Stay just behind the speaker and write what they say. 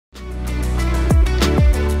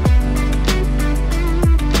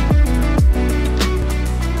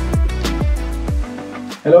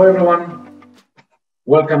Hello everyone,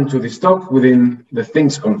 welcome to this talk within the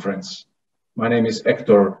Things conference. My name is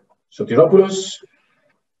Ektor Sotiropoulos.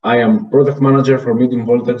 I am product manager for medium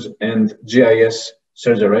voltage and GIS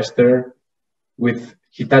surge arrestor with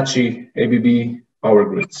Hitachi ABB power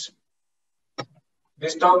grids.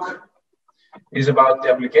 This talk is about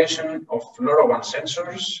the application of LoRaWAN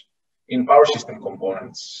sensors in power system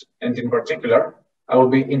components, and in particular, I will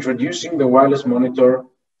be introducing the wireless monitor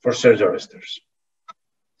for surge arresters.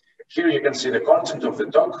 Here you can see the content of the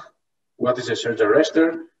talk, what is a surge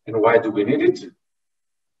arrestor and why do we need it.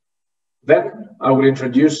 Then I will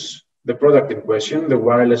introduce the product in question, the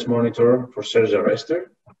wireless monitor for surge arrestor.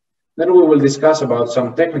 Then we will discuss about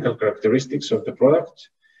some technical characteristics of the product,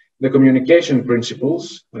 the communication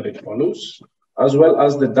principles that it follows, as well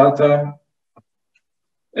as the data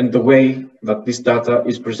and the way that this data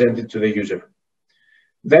is presented to the user.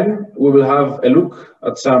 Then we will have a look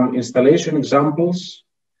at some installation examples,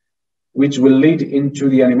 which will lead into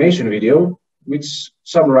the animation video, which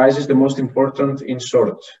summarizes the most important in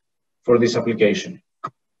short for this application.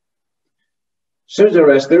 Surge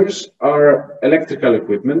arresters are electrical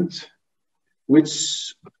equipment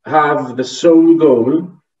which have the sole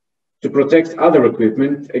goal to protect other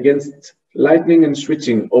equipment against lightning and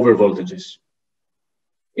switching over voltages.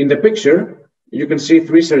 In the picture, you can see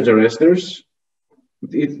three surge arresters.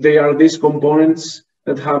 They are these components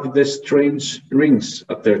that have the strange rings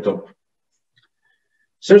at their top.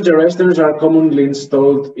 Surge arresters are commonly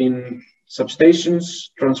installed in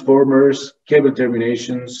substations, transformers, cable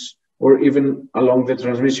terminations, or even along the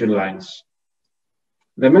transmission lines.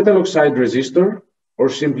 The metal oxide resistor, or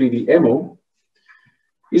simply the MO,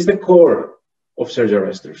 is the core of surge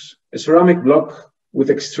arresters, a ceramic block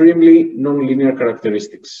with extremely nonlinear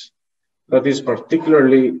characteristics that is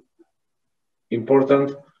particularly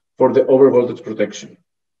important for the overvoltage protection.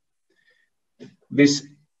 These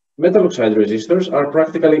metal oxide resistors are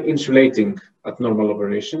practically insulating at normal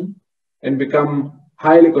operation and become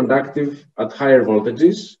highly conductive at higher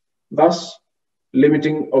voltages, thus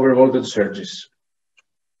limiting overvoltage surges.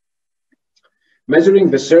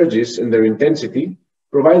 Measuring the surges and their intensity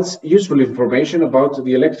provides useful information about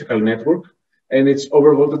the electrical network and its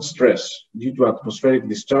overvoltage stress due to atmospheric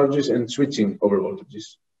discharges and switching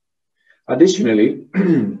overvoltages. Additionally,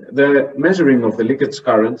 the measuring of the leakage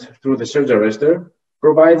current through the surge arrestor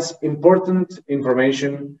provides important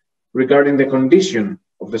information regarding the condition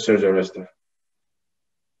of the surge arrestor.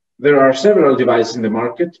 There are several devices in the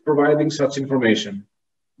market providing such information,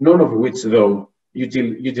 none of which, though,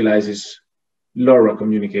 utilizes LoRa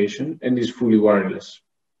communication and is fully wireless.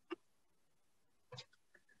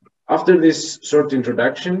 After this short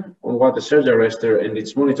introduction on what a surge arrestor and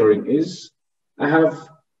its monitoring is, I have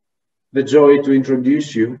the joy to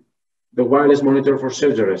introduce you the wireless monitor for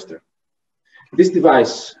surge arrestor. This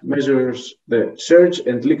device measures the surge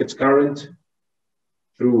and leakage current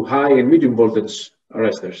through high and medium voltage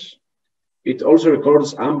arresters. It also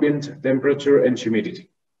records ambient temperature and humidity.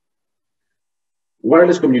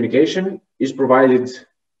 Wireless communication is provided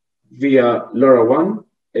via LoRaWAN,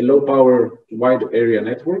 a low-power wide area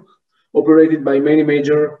network operated by many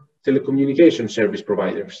major telecommunication service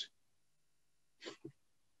providers.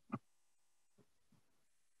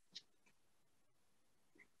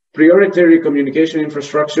 Proprietary communication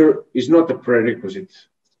infrastructure is not a prerequisite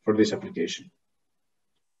for this application.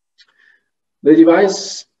 The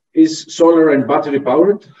device is solar and battery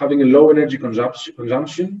powered, having a low energy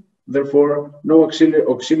consumption. Therefore, no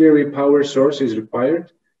auxiliary power source is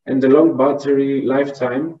required, and the long battery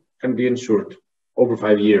lifetime can be ensured over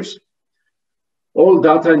 5 years. All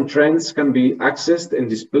data and trends can be accessed and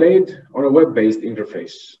displayed on a web-based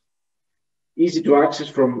interface. Easy to access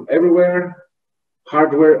from everywhere,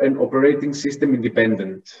 hardware and operating system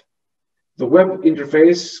independent. The web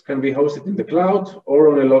interface can be hosted in the cloud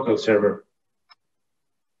or on a local server.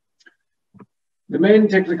 The main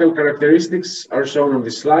technical characteristics are shown on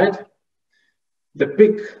this slide. The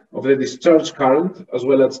peak of the discharge current, as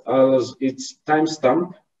well as its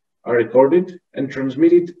timestamp, are recorded and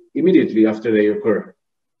transmitted immediately after they occur.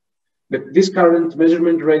 This current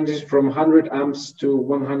measurement ranges from 100 amps to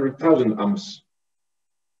 100,000 amps.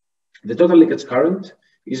 The total leakage current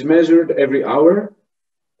is measured every hour,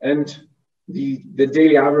 and the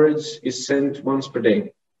daily average is sent once per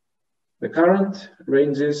day. The current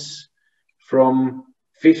ranges from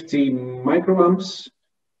 50 microamps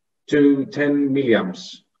to 10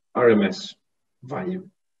 milliamps RMS value.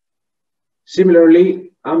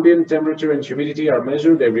 Similarly, ambient temperature and humidity are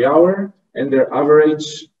measured every hour, and their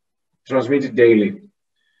average transmitted daily,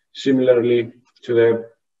 similarly to the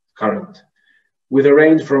current, with a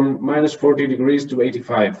range from -40 degrees to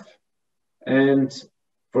 85. And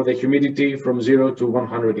for the humidity from 0 to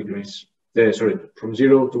 100 degrees. From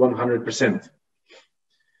 0 to 100%.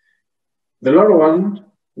 The LoRaWAN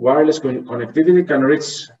wireless connectivity can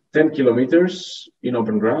reach 10 kilometers in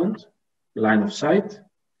open ground, line of sight.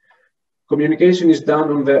 Communication is done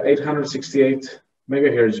on the 868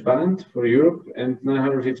 megahertz band for Europe and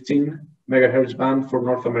 915 megahertz band for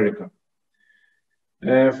North America.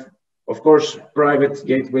 Of course, private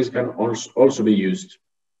gateways can also be used.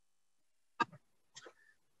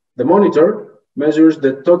 The monitor measures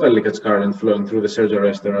the total leakage current flowing through the surge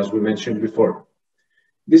arrestor, as we mentioned before.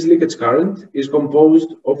 This leakage current is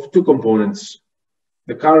composed of two components: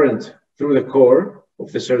 the current through the core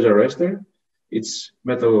of the surge arrestor, its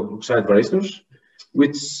metal oxide varistors,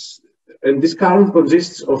 and this current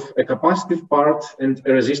consists of a capacitive part and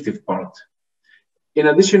a resistive part. In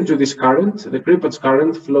addition to this current, the creepage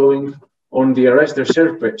current flowing on the arrestor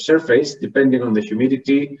surface, depending on the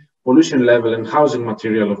humidity, pollution level, and housing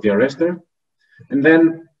material of the arrestor. And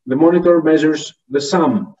then the monitor measures the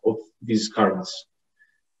sum of these currents.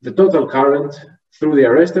 The total current through the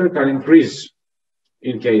arrestor can increase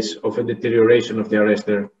in case of a deterioration of the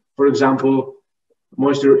arrestor, for example,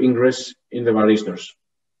 moisture ingress in the varistors.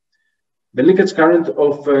 The leakage current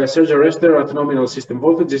of a surge arrestor at nominal system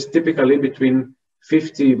voltage is typically between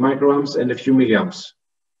 50 microamps and a few milliamps.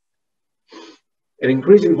 An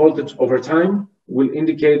increase in voltage over time will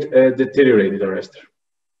indicate a deteriorated arrestor.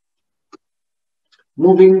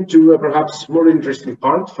 Moving to a perhaps more interesting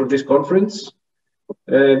part for this conference,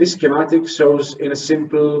 this schematic shows in a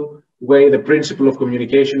simple way the principle of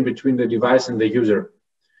communication between the device and the user.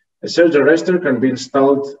 A surge arrestor can be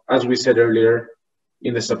installed, as we said earlier,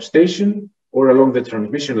 in the substation or along the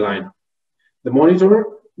transmission line. The monitor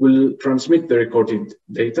will transmit the recorded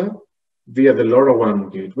data via the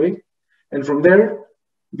LoRaWAN gateway, and from there,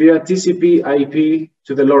 via TCP/IP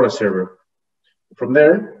to the LoRa server. From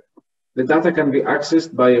there, the data can be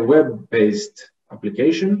accessed by a web-based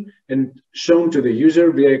application and shown to the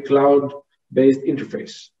user via a cloud-based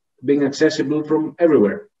interface, being accessible from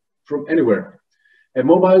everywhere, from anywhere. A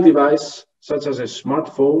mobile device, such as a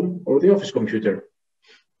smartphone or the office computer,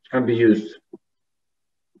 can be used.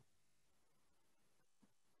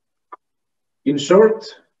 In short,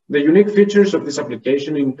 the unique features of this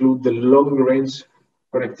application include the long-range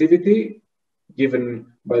connectivity given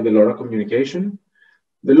by the LoRa communication,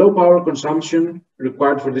 the low power consumption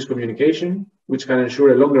required for this communication, which can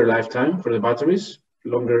ensure a longer lifetime for the batteries,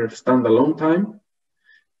 longer standalone time.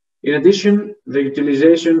 In addition, the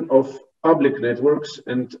utilization of public networks,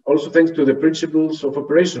 and also thanks to the principles of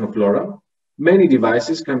operation of LoRa, many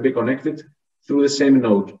devices can be connected through the same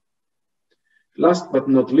node. Last but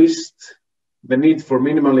not least, the need for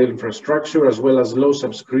minimal infrastructure as well as low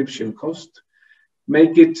subscription cost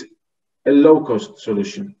make it a low-cost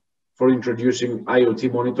solution for introducing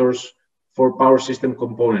IoT monitors for power system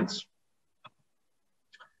components.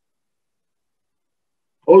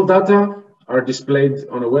 All data are displayed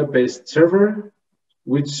on a web-based server,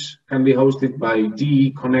 which can be hosted by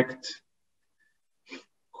DE Connect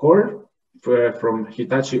Core from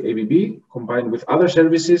Hitachi ABB, combined with other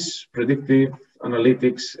services, predictive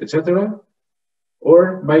analytics, etc.,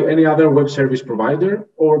 or by any other web service provider,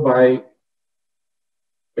 or by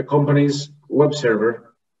a company's web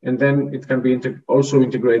server, and then it can be also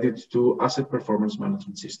integrated to asset performance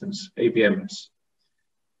management systems, APMs.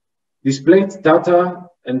 Displayed data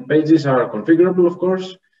and pages are configurable, of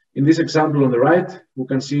course. In this example on the right, we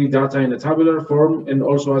can see data in a tabular form and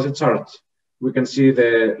also as a chart. We can see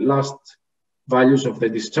the last values of the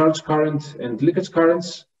discharge current and leakage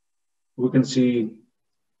currents. We can see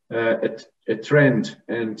a trend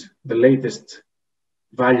and the latest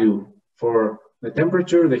value for the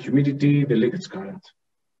temperature, the humidity, the leakage current.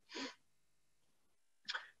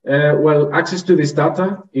 Well, access to this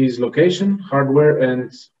data is location, hardware,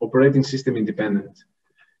 and operating system independent.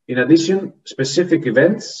 In addition, specific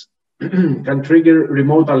events can trigger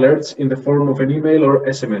remote alerts in the form of an email or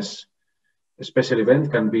SMS. A special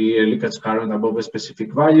event can be a leakage current above a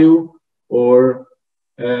specific value, or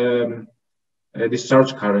a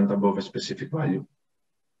discharge current above a specific value.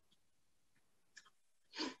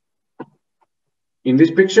 In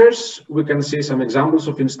these pictures, we can see some examples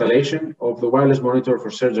of installation of the wireless monitor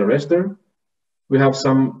for surge arrestor. We have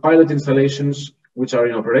some pilot installations which are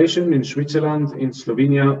in operation in Switzerland, in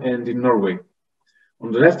Slovenia, and in Norway.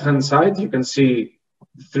 On the left-hand side, you can see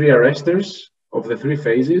 3 arrestors of the 3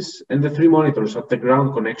 phases and the 3 monitors at the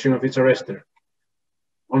ground connection of each arrestor.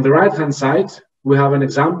 On the right-hand side, we have an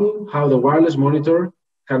example how the wireless monitor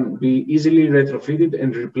can be easily retrofitted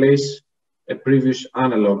and replace a previous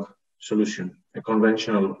analog solution, a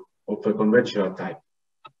conventional type.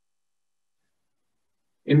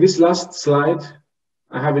 In this last slide,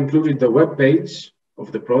 I have included the web page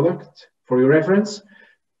of the product for your reference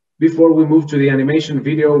before we move to the animation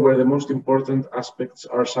video where the most important aspects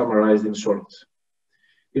are summarized in short.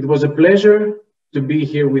 It was a pleasure to be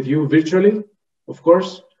here with you virtually. Of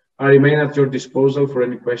course, I remain at your disposal for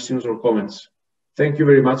any questions or comments. Thank you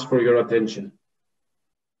very much for your attention.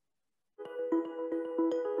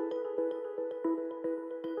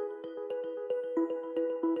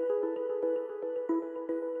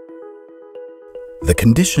 The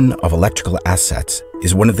condition of electrical assets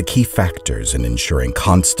is one of the key factors in ensuring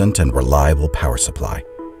constant and reliable power supply.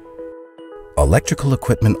 Electrical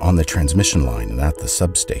equipment on the transmission line and at the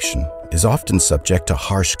substation is often subject to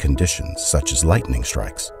harsh conditions such as lightning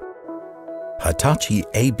strikes. Hitachi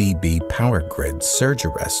ABB power grid surge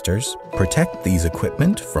arresters protect these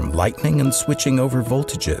equipment from lightning and switching over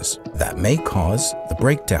voltages that may cause the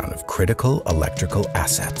breakdown of critical electrical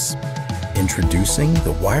assets. Introducing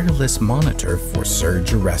the wireless monitor for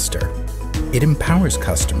surge arrestor. It empowers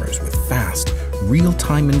customers with fast,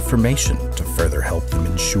 real-time information to further help them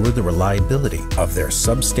ensure the reliability of their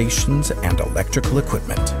substations and electrical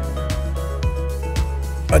equipment.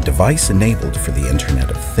 A device enabled for the Internet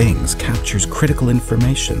of Things captures critical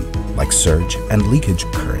information like surge and leakage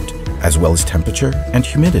current, as well as temperature and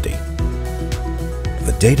humidity.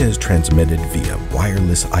 The data is transmitted via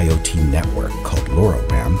wireless IoT network called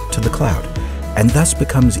LoRaWAN to the cloud, and thus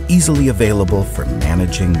becomes easily available for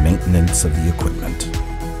managing maintenance of the equipment.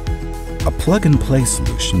 A plug-and-play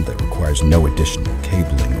solution that requires no additional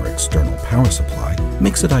cabling or external power supply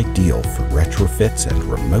makes it ideal for retrofits and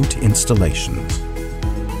remote installations.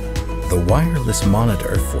 The wireless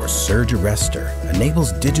monitor for surge arrestor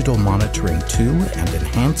enables digital monitoring too and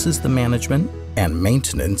enhances the management and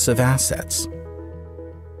maintenance of assets.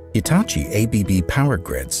 Hitachi ABB Power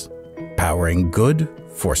Grids, powering good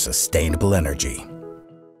for sustainable energy.